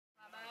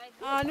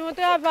nous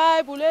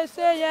travaillons pour le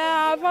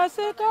Seigneur,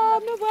 avancer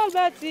comme nous voulons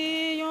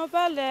bâtir un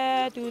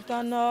palais tout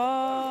en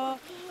or.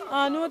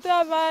 Nous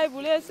travaillons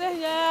pour le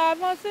Seigneur,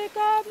 avancer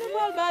comme nous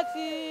voulons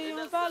bâtir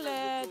un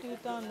palais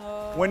tout en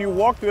or. When you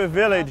walk to a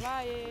village,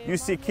 you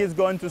see kids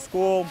going to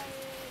school,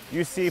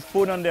 you see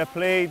food on their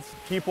plates,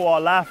 people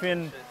are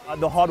laughing at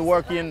the hard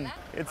working.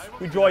 It's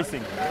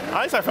rejoicing.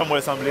 Ça fait moi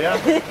l'assemblée.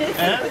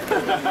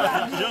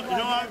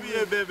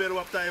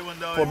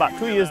 For about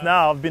 2 years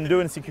now, I've been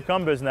doing sea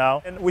cucumbers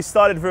now. And we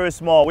started very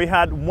small. We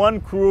had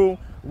one crew,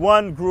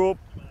 one group.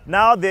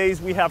 Nowadays,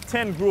 we have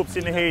 10 groups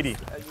in Haiti.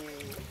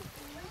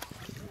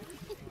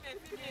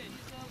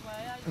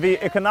 The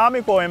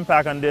economical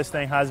impact on this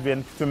thing has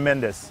been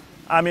tremendous.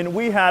 I mean,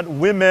 we had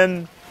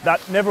women that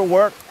never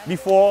worked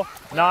before,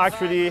 now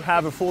actually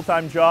have a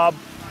full-time job.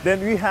 Then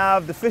we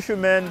have the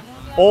fishermen,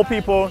 old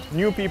people,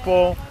 new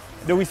people,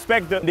 the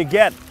respect that they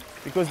get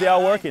because they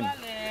are working.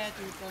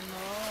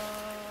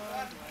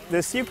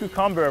 The sea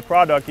cucumber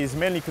product is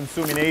mainly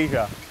consumed in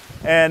Asia.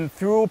 And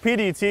through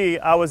PDT,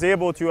 I was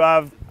able to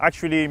have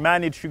actually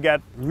managed to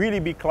get really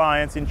big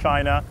clients in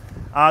China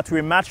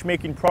to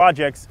matchmaking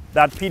projects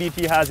that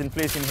PDT has in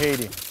place in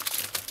Haiti.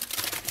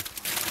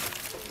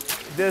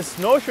 This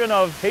notion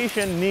of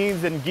Haitian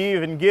needs and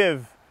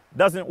give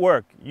doesn't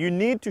work. You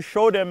need to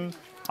show them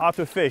how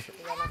to fish.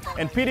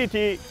 And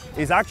PDT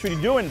is actually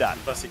doing that.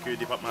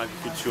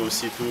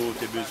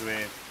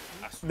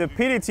 The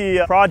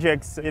PDT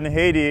projects in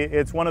Haiti,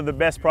 it's one of the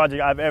best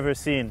projects I've ever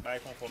seen.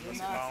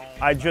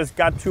 I just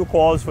got 2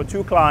 calls for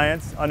 2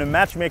 clients on a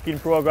matchmaking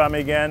program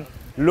again,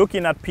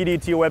 looking at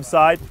PDT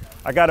website.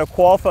 I got a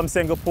call from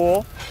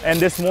Singapore, and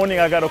this morning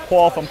I got a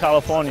call from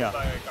California.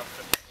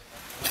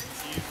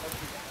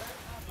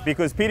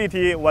 Because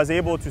PDT was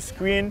able to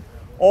screen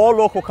all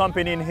local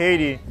companies in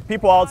Haiti.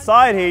 People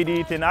outside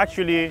Haiti can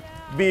actually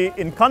be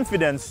in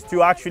confidence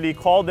to actually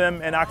call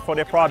them and ask for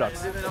their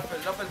products.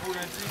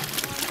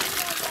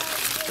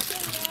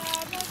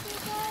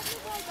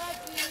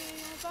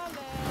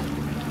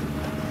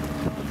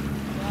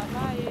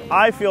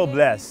 I feel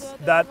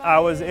blessed that I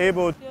was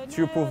able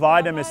to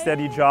provide them a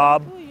steady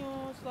job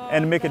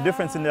and make a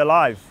difference in their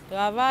life.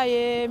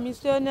 Travailler,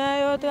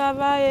 missionnaire,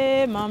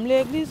 travailler, même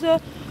l'église,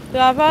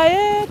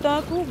 travailler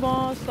tant que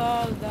bon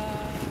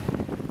soldat.